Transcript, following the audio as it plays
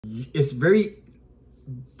It's very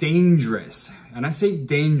dangerous. And I say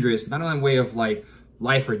dangerous, not in a way of like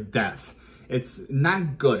life or death. It's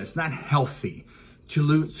not good. It's not healthy to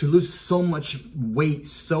lose so much weight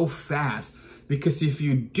so fast, because if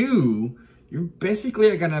you do, you basically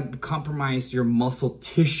are gonna compromise your muscle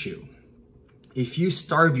tissue. If you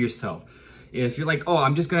starve yourself, if you're like, oh,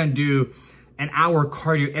 I'm just gonna do an hour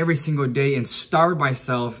cardio every single day and starve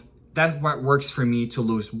myself, that's what works for me to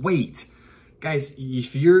lose weight. Guys,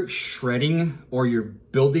 if you're shredding or you're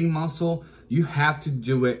building muscle, you have to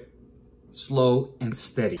do it slow and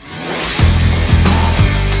steady.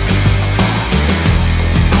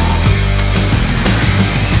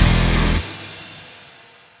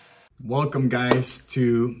 Welcome guys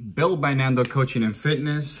to Build by Nando Coaching and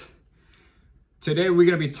Fitness. Today we're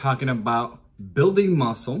gonna be talking about building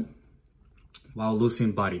muscle while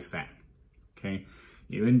losing body fat, okay?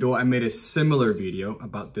 Even though I made a similar video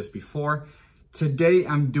about this before, today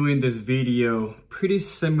I'm doing this video pretty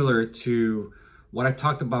similar to what I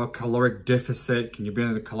talked about, caloric deficit. Can you be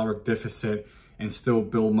in a caloric deficit and still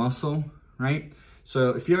build muscle, right?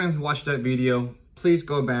 So if you haven't watched that video, please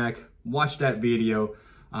go back, watch that video,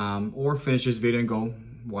 or finish this video and go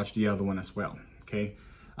watch the other one as well, okay?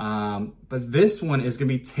 But this one is gonna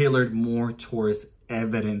be tailored more towards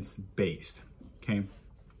evidence-based, okay?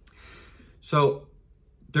 So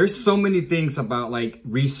there's so many things about like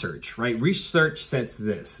research, right? Research says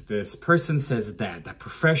this person says that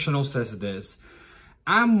professional says this.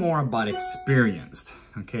 I'm more about experienced,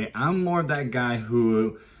 okay? I'm more that guy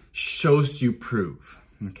who shows you proof,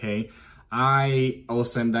 okay? I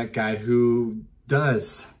also am that guy who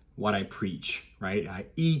does what I preach, right? I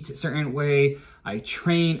eat a certain way, I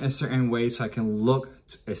train a certain way so I can look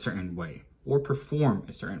a certain way or perform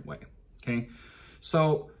a certain way, okay?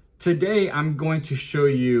 So today I'm going to show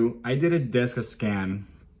you, I did a DESCA scan.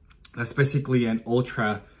 That's basically an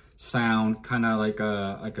ultrasound, kind of like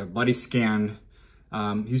a body scan,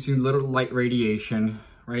 using little light radiation,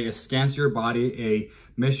 right? It scans your body, it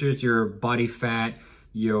measures your body fat,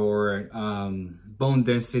 your bone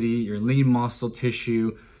density, your lean muscle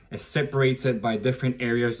tissue. It separates it by different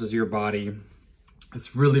areas of your body.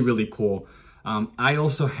 It's really, really cool. I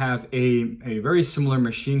also have a very similar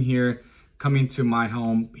machine here coming to my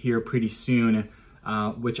home here pretty soon,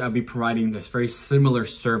 which I'll be providing this very similar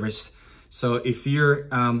service. So if you're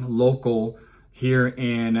local here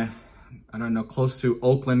in, I don't know, close to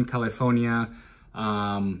Oakland, California,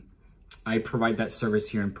 I provide that service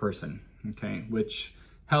here in person, okay? Which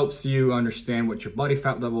helps you understand what your body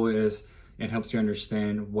fat level is. It helps you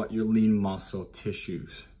understand what your lean muscle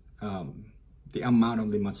tissues, the amount of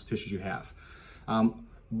lean muscle tissues you have.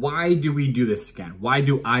 Why do we do this scan? Why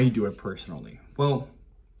do I do it personally? Well,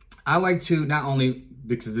 I like to, not only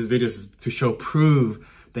because this video is to prove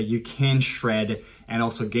that you can shred and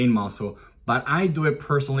also gain muscle, but I do it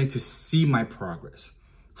personally to see my progress.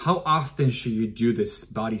 How often should you do this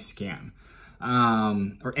body scan?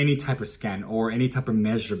 Or any type of scan or any type of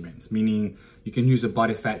measurements, meaning you can use the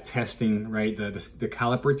body fat testing, right? The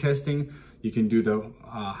caliper testing. You can do the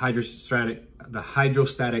hydrostatic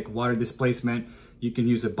water displacement. You can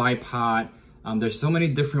use a bipod. There's so many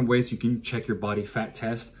different ways you can check your body fat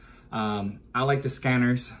test. I like the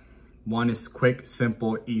scanners. One is quick,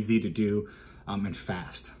 simple, easy to do, and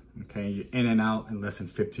fast. Okay, you're in and out in less than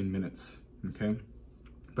 15 minutes. Okay,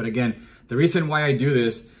 but again, the reason why I do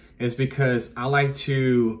this is because I like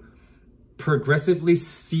to progressively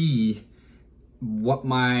see what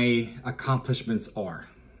my accomplishments are,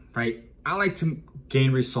 right? I like to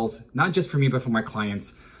gain results, not just for me, but for my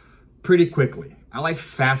clients pretty quickly. I like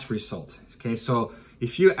fast results, okay? So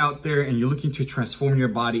if you're out there and you're looking to transform your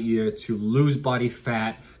body, either to lose body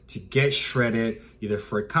fat, to get shredded, either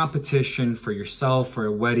for a competition, for yourself, for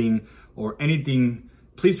a wedding, or anything,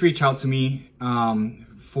 please reach out to me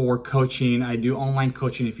for coaching. I do online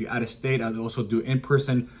coaching if you're out of state. I also do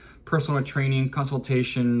in-person personal training,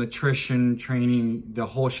 consultation, nutrition, training, the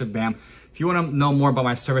whole shebang. If you want to know more about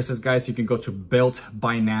my services, guys, you can go to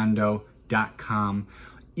builtbynando.com.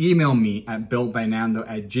 Email me at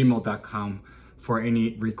builtbynando@gmail.com for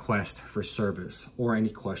any request for service or any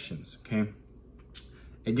questions, okay?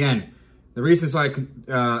 Again, the reasons why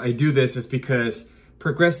I do this is because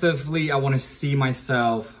progressively I want to see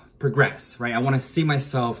myself progress, right? I want to see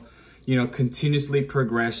myself, you know, continuously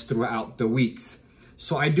progress throughout the weeks.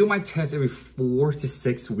 So I do my test every 4 to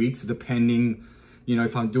 6 weeks, depending, you know,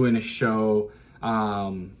 if I'm doing a show.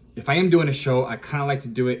 If I am doing a show, I kind of like to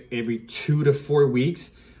do it every 2 to 4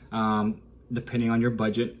 weeks, depending on your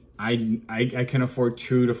budget. I can afford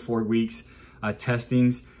 2 to 4 weeks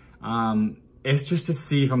testings. It's just to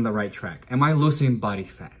see if I'm the right track. Am I losing body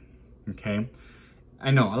fat? Okay.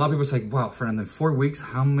 I know a lot of people say, wow, Fernando, in 4 weeks,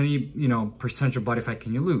 how many, percentage of body fat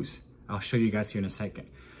can you lose? I'll show you guys here in a second.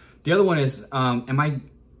 The other one is, am I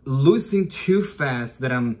losing too fast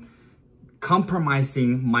that I'm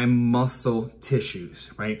compromising my muscle tissues,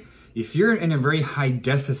 right? If you're in a very high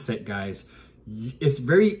deficit, guys, it's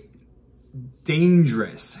very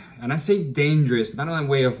dangerous. And I say dangerous, not in a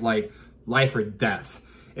way of like life or death.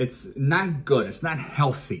 It's not good. It's not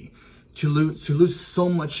healthy to lose so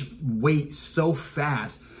much weight so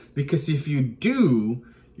fast, because if you do,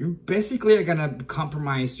 you basically are gonna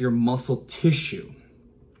compromise your muscle tissue.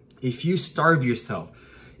 If you starve yourself,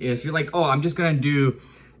 if you're like, oh, I'm just gonna do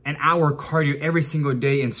an hour cardio every single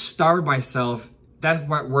day and starve myself, that's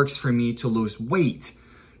what works for me to lose weight.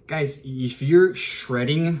 Guys, if you're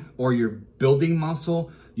shredding or you're building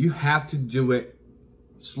muscle, you have to do it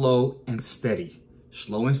slow and steady.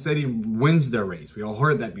 Slow and steady wins the race. We all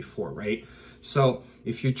heard that before, right? So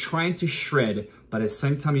if you're trying to shred, but at the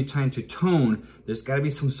same time you're trying to tone, there's gotta be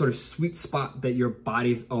some sort of sweet spot that your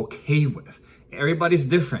body is okay with. Everybody's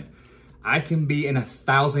different. I can be in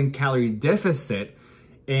 1,000 calorie deficit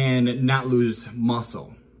and not lose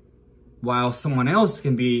muscle, while someone else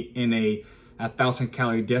can be in a 1,000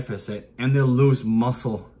 calorie deficit and they'll lose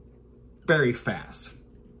muscle very fast.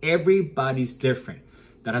 Everybody's different.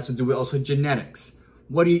 That has to do with also genetics.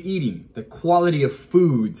 What are you eating? The quality of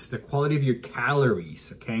foods, the quality of your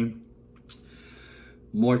calories, okay?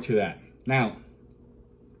 More to that. Now,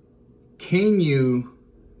 can you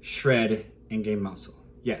shred and gain muscle?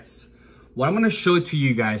 Yes. What I'm gonna show to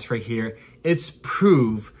you guys right here, it's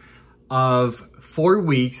proof of 4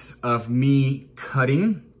 weeks of me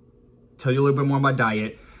cutting. Tell you a little bit more about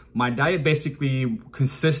diet. My diet basically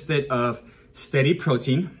consisted of steady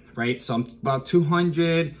protein, right? So I'm about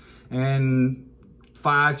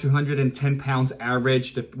 205, 210 pounds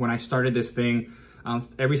average when I started this thing.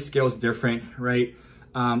 Every scale is different, right?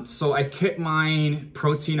 So I kept my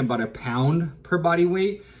protein about 1 pound per body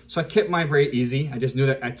weight. So I kept mine very easy. I just knew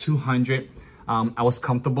that at 200, I was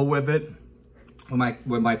comfortable with it,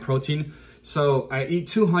 with my protein. So I eat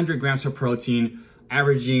 200 grams of protein,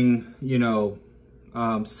 averaging,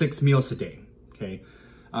 6 meals a day, okay?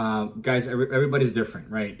 Guys, everybody's different,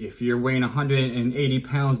 right? If you're weighing 180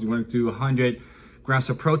 pounds, you want to do 100 grams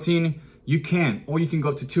of protein, you can, or you can go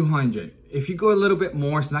up to 200. If you go a little bit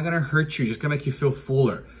more, it's not gonna hurt you, it's just gonna make you feel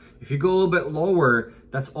fuller. If you go a little bit lower,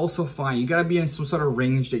 that's also fine. You gotta be in some sort of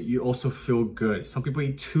range that you also feel good. Some people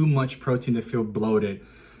eat too much protein to feel bloated.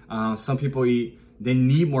 Some people they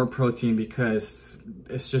need more protein because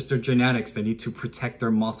it's just their genetics. They need to protect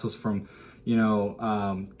their muscles from,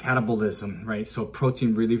 catabolism, right? So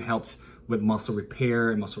protein really helps with muscle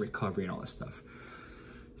repair and muscle recovery and all that stuff.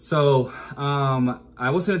 So I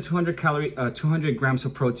was at 200 grams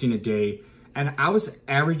of protein a day, and I was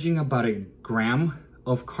averaging about 1 gram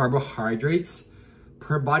of carbohydrates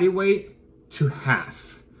per body weight to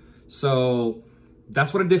half. So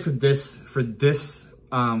that's what I did for this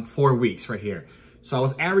 4 weeks right here. So I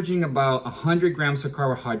was averaging about 100 grams of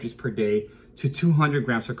carbohydrates per day to 200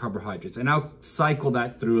 grams of carbohydrates. And I'll cycle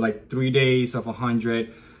that through like 3 days of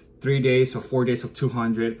 100, 3 days or 4 days of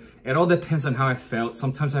 200. It all depends on how I felt.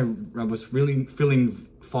 Sometimes I was really feeling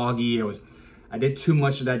foggy. I did too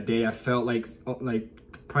much that day. I felt like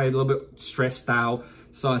probably a little bit stressed out.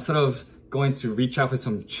 So instead of going to reach out for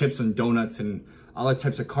some chips and donuts and other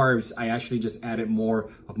types of carbs, I actually just added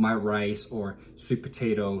more of my rice or sweet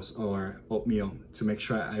potatoes or oatmeal to make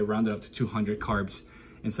sure I rounded up to 200 carbs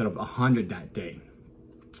instead of 100 that day.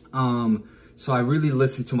 So I really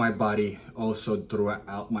listened to my body also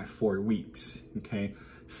throughout my 4 weeks, okay?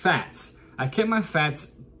 Fats. I kept my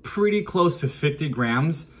fats pretty close to 50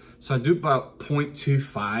 grams. So I do about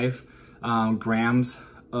 0.25 grams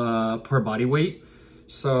per body weight.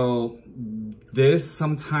 So this,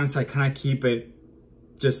 sometimes I kind of keep it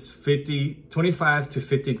just 25 to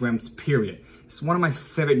 50 grams, period. It's one of my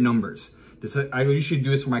favorite numbers. I usually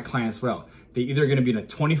do this for my clients as well. They're either gonna be in a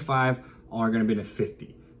 25 or gonna be in a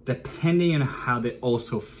 50, depending on how they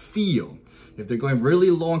also feel. If they're going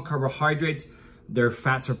really low on carbohydrates, their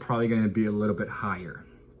fats are probably gonna be a little bit higher,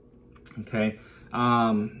 okay?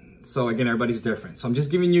 So again, everybody's different. So I'm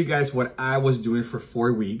just giving you guys what I was doing for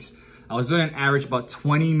 4 weeks. I was doing an average about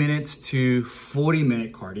 20 minutes to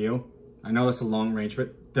 40-minute cardio. I know that's a long range,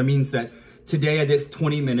 but that means that today I did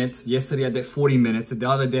 20 minutes, yesterday I did 40 minutes, the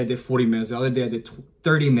other day I did 40 minutes, the other day I did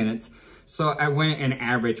 30 minutes. So I went and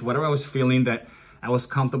averaged whatever I was feeling that I was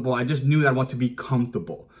comfortable. I just knew that I want to be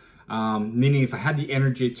comfortable. Meaning if I had the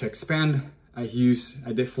energy to expand, I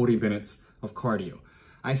did 40 minutes of cardio.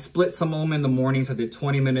 I split some of them in the mornings. I did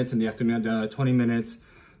 20 minutes, in the afternoon I did 20 minutes.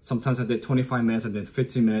 Sometimes I did 25 minutes, I did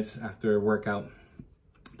 15 minutes after a workout.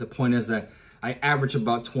 The point is that I average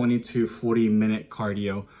about 20 to 40 minute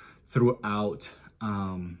cardio throughout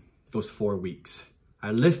those 4 weeks. I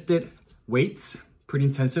lifted weights pretty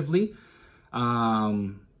intensively. My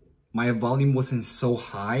volume wasn't so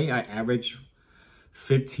high. I averaged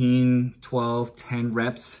 15, 12, 10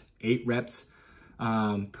 reps, 8 reps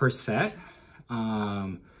per set.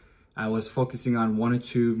 I was focusing on 1 or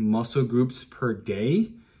 2 muscle groups per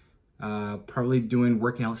day, probably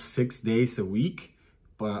working out 6 days a week,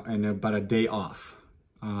 and about a day off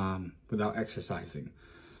without exercising.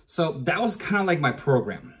 So that was kind of like my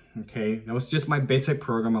program, okay? That was just my basic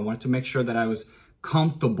program. I wanted to make sure that I was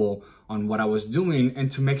comfortable on what I was doing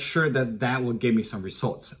and to make sure that that would give me some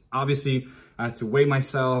results. Obviously, I had to weigh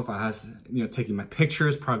myself. I was, taking my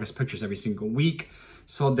pictures, progress pictures every single week.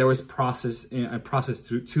 So there was a process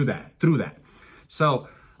through that. So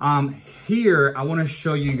here I want to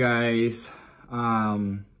show you guys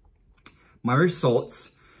my results.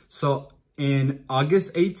 So in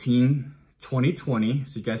August 18, 2020,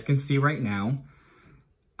 so you guys can see right now,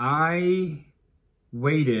 I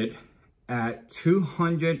weighted at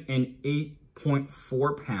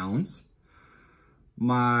 208.4 pounds.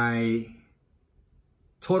 My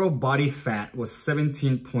total body fat was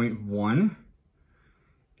 17.1.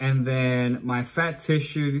 And then my fat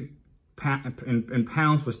tissue in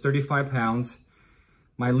pounds was 35 pounds.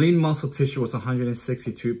 My lean muscle tissue was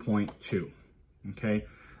 162.2. Okay.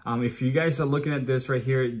 If you guys are looking at this right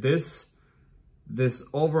here, this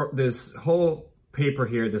whole paper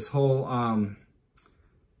here, this whole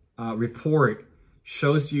report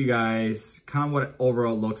shows you guys kind of what it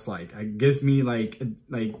overall looks like. It gives me like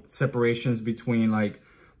separations between like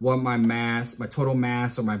what my total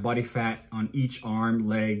mass or my body fat on each arm,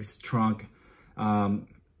 legs, trunk,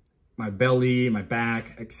 my belly, my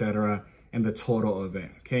back, etc., and the total of it,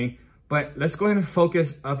 okay? But let's go ahead and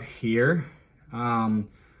focus up here on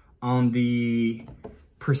the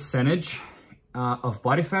percentage of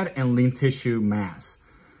body fat and lean tissue mass,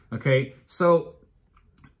 okay? So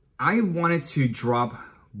I wanted to drop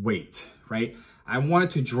weight, right? I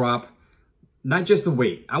wanted to drop not just the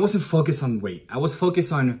weight. I wasn't focused on weight. I was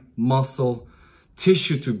focused on muscle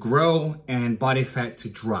tissue to grow and body fat to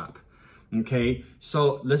drop, okay?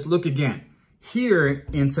 So let's look again. Here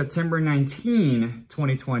in September 19,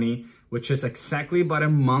 2020, which is exactly about a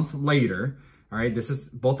month later, all right? This is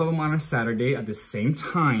both of them on a Saturday at the same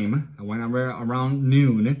time. I went around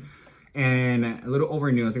noon and a little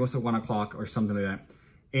over noon. I think it was at 1 o'clock or something like that.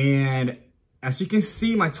 And as you can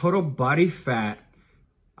see, my total body fat,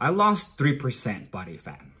 I lost 3% body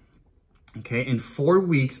fat. Okay, in 4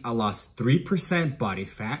 weeks, I lost 3% body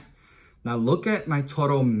fat. Now look at my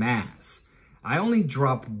total mass. I only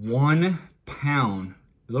dropped 1 pound,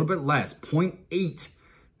 a little bit less, 0.8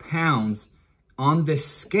 pounds on this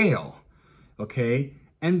scale. Okay,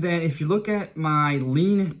 and then if you look at my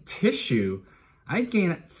lean tissue, I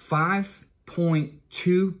gained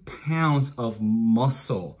 5.2 pounds of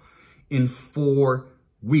muscle in 4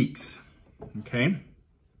 weeks. Okay.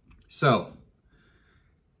 So,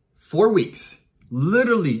 4 weeks,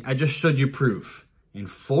 literally, I just showed you proof. In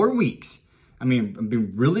 4 weeks, I mean, I've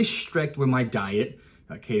been really strict with my diet,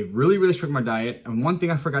 okay, really strict with my diet. And one thing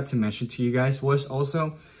I forgot to mention to you guys was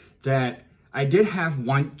also that I did have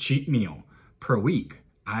 1 cheat meal per week.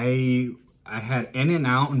 I had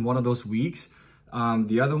In-N-Out in one of those weeks.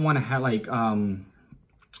 The other one, I had like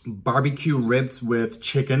barbecue ribs with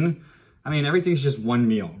chicken. I mean, everything's just 1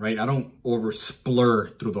 meal, right? I don't over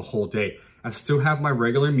splur through the whole day. I still have my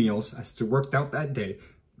regular meals. I still worked out that day,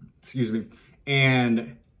 excuse me.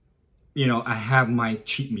 And, I have my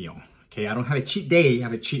cheat meal, okay? I don't have a cheat day, I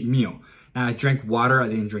have a cheat meal. Now, I drank water, I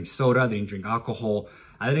didn't drink soda, I didn't drink alcohol.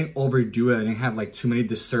 I didn't overdo it, I didn't have like too many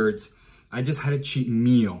desserts. I just had a cheat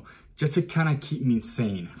meal just to kind of keep me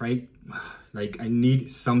sane, right? Like I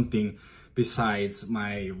need something besides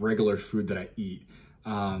my regular food that I eat.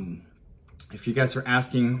 If you guys are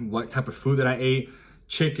asking what type of food that I ate,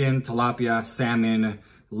 chicken, tilapia, salmon,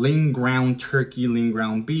 lean ground turkey, lean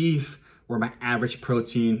ground beef, were my average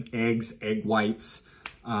protein, eggs, egg whites,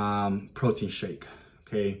 protein shake,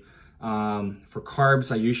 okay? For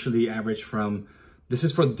carbs, I usually average from, this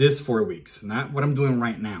is for this 4 weeks, not what I'm doing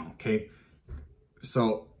right now, okay?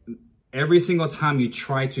 So every single time you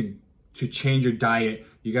try to change your diet,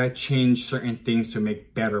 you gotta change certain things to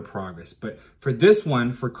make better progress. But for this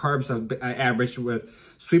one, for carbs, I averaged with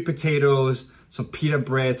sweet potatoes, some pita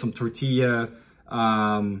bread, some tortilla,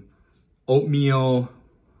 oatmeal,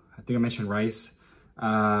 I think I mentioned rice,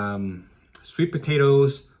 sweet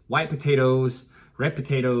potatoes, white potatoes, red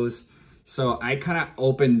potatoes. So I kind of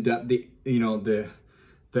opened up the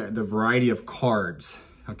variety of carbs,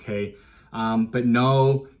 okay? but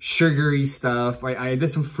no sugary stuff. I did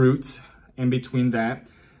some fruits in between that.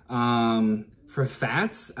 For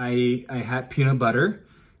fats, I had peanut butter,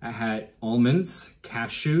 I had almonds,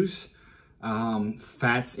 cashews,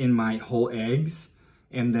 fats in my whole eggs,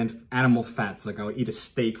 and then animal fats, like I would eat a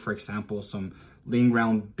steak, for example, some lean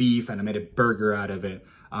ground beef, and I made a burger out of it,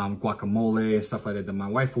 guacamole, stuff like that my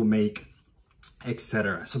wife will make,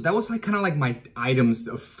 etc. So that was like kind of like my items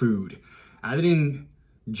of food. I didn't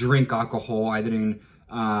drink alcohol, I didn't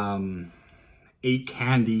eat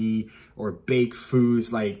candy or bake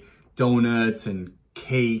foods like donuts and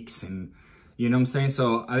cakes, and you know what I'm saying?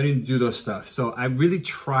 So I didn't do those stuff. So I really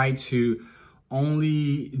tried to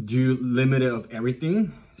only do limited of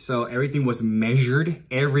everything. So everything was measured.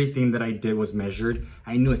 Everything that I did was measured.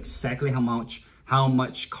 I knew exactly how much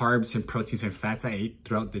carbs and proteins and fats I ate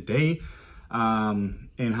throughout the day, and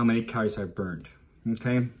how many calories I burned.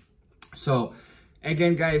 Okay. So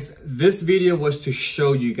again, guys, this video was to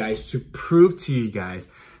show you guys, to prove to you guys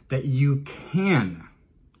that you can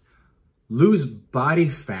lose body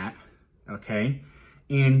fat, okay,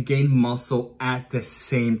 and gain muscle at the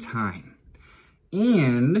same time.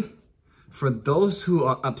 And for those who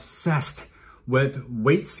are obsessed with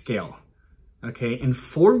weight scale, okay, in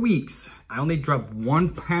 4 weeks, I only dropped 1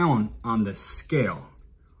 pound on the scale.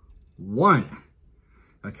 1,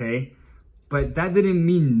 okay? But that didn't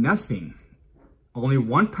mean nothing. Only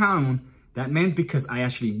 1 pound, that meant because I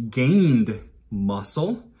actually gained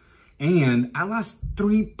muscle and I lost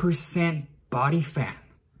 3% body fat.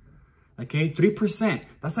 Okay, 3%.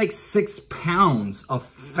 That's like 6 pounds of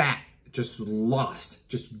fat just lost,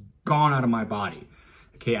 just gone out of my body.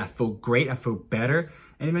 Okay, I feel great, I feel better.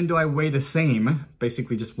 And even though I weigh the same,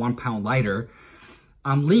 basically just 1 pound lighter,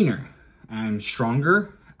 I'm leaner, I'm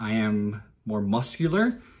stronger, I am more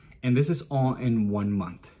muscular, and this is all in 1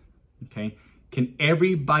 month. Okay, can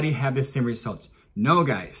everybody have the same results? No,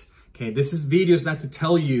 guys. Okay, this video is not to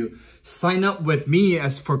tell you sign up with me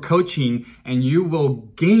as for coaching and you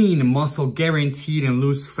will gain muscle guaranteed and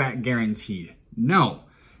lose fat guaranteed. No.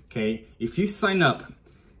 Okay, if you sign up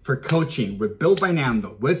for coaching with Built by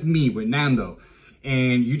Nando, with me, with Nando,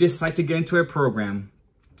 and you decide to get into a program,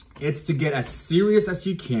 it's to get as serious as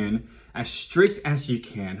you can, as strict as you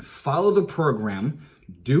can, follow the program,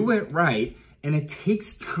 do it right, and it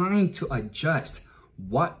takes time to adjust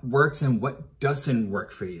what works and what doesn't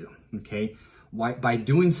work for you, okay? By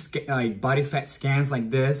doing body fat scans like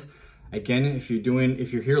this, again, if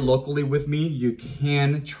you're here locally with me, you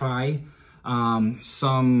can try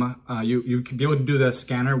you can be able to do the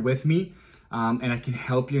scanner with me, and I can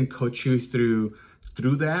help you and coach you through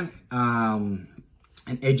that, and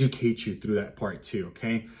educate you through that part too,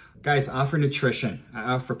 okay? Guys, I offer nutrition,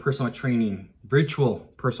 I offer personal training, virtual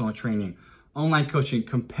personal training, online coaching,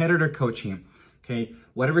 competitor coaching, okay?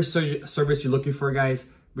 Whatever service you're looking for, guys,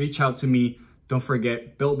 reach out to me. Don't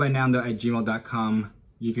forget, builtbynando@gmail.com.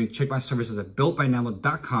 You can check my services at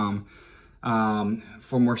builtbynando.com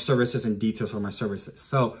for more services and details for my services.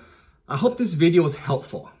 So I hope this video was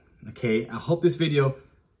helpful, okay? I hope this video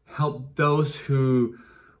helped those who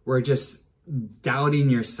were just doubting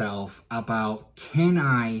yourself about, can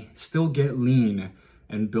I still get lean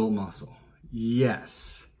and build muscle?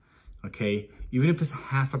 Yes, okay? Even if it's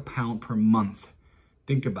half a pound per month,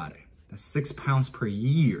 think about it. That's 6 pounds per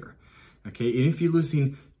year, okay? And if you're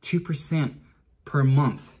losing 2% per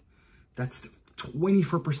month, that's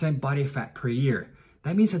 24% body fat per year.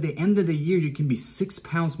 That means at the end of the year, you can be 6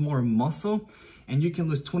 pounds more muscle and you can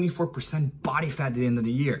lose 24% body fat at the end of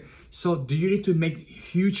the year. So do you need to make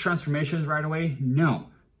huge transformations right away? No.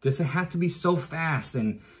 Does it have to be so fast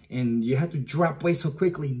and you have to drop weight so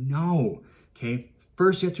quickly? No, okay?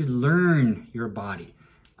 First, you have to learn your body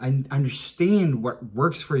and understand what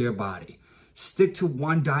works for your body. Stick to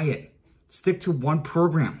one diet. Stick to one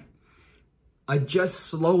program. Adjust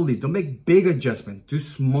slowly. Don't make big adjustments. Do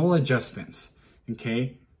small adjustments,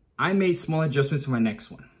 okay? I made small adjustments to my next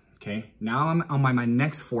one, okay? Now I'm on my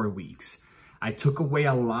next 4 weeks. I took away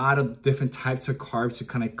a lot of different types of carbs to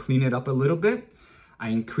kind of clean it up a little bit. I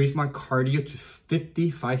increased my cardio to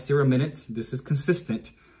 50 minutes. This is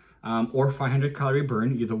consistent, or 500 calorie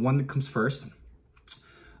burn, either one that comes first.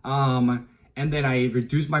 And then I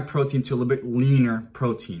reduced my protein to a little bit leaner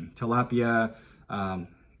protein, tilapia,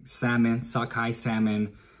 salmon, sockeye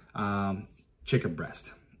salmon, chicken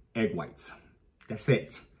breast, egg whites. That's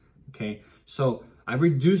it, okay? So I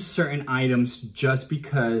reduced certain items just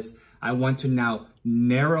because I want to now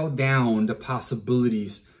narrow down the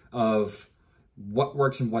possibilities of what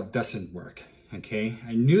works and what doesn't work, okay?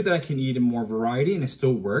 I knew that I can eat more variety and it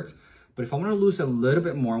still worked, but if I want to lose a little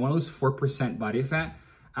bit more, I want to lose 4% body fat,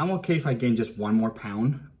 I'm okay if I gain just 1 more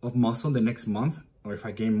pound of muscle the next month, or if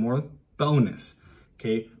I gain more, bonus,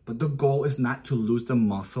 okay? But the goal is not to lose the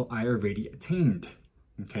muscle I already attained,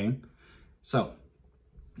 okay? So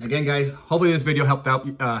again, guys, hopefully this video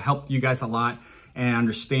helped you guys a lot and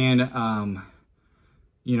understand,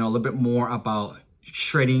 you know, a little bit more about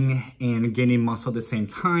shredding and gaining muscle at the same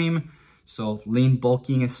time. So lean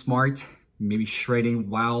bulking is smart. Maybe shredding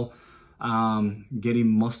while getting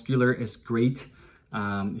muscular is great.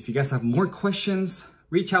 If you guys have more questions,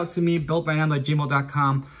 reach out to me,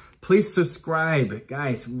 builtbynando@gmail.com. Please subscribe,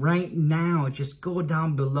 guys, right now. Just go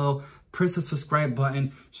down below, press the subscribe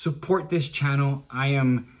button, support this channel. I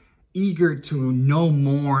am eager to know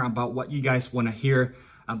more about what you guys want to hear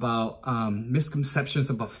about misconceptions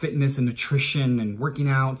about fitness and nutrition and working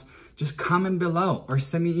out. Just comment below or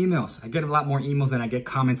send me emails. I get a lot more emails than I get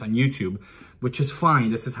comments on YouTube, which is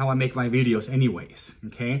fine. This is how I make my videos anyways,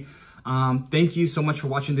 okay? Thank you so much for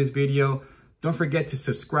watching this video. Don't forget to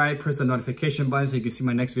subscribe, press the notification button so you can see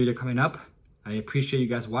my next video coming up. I appreciate you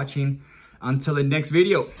guys watching. Until the next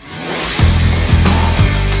video.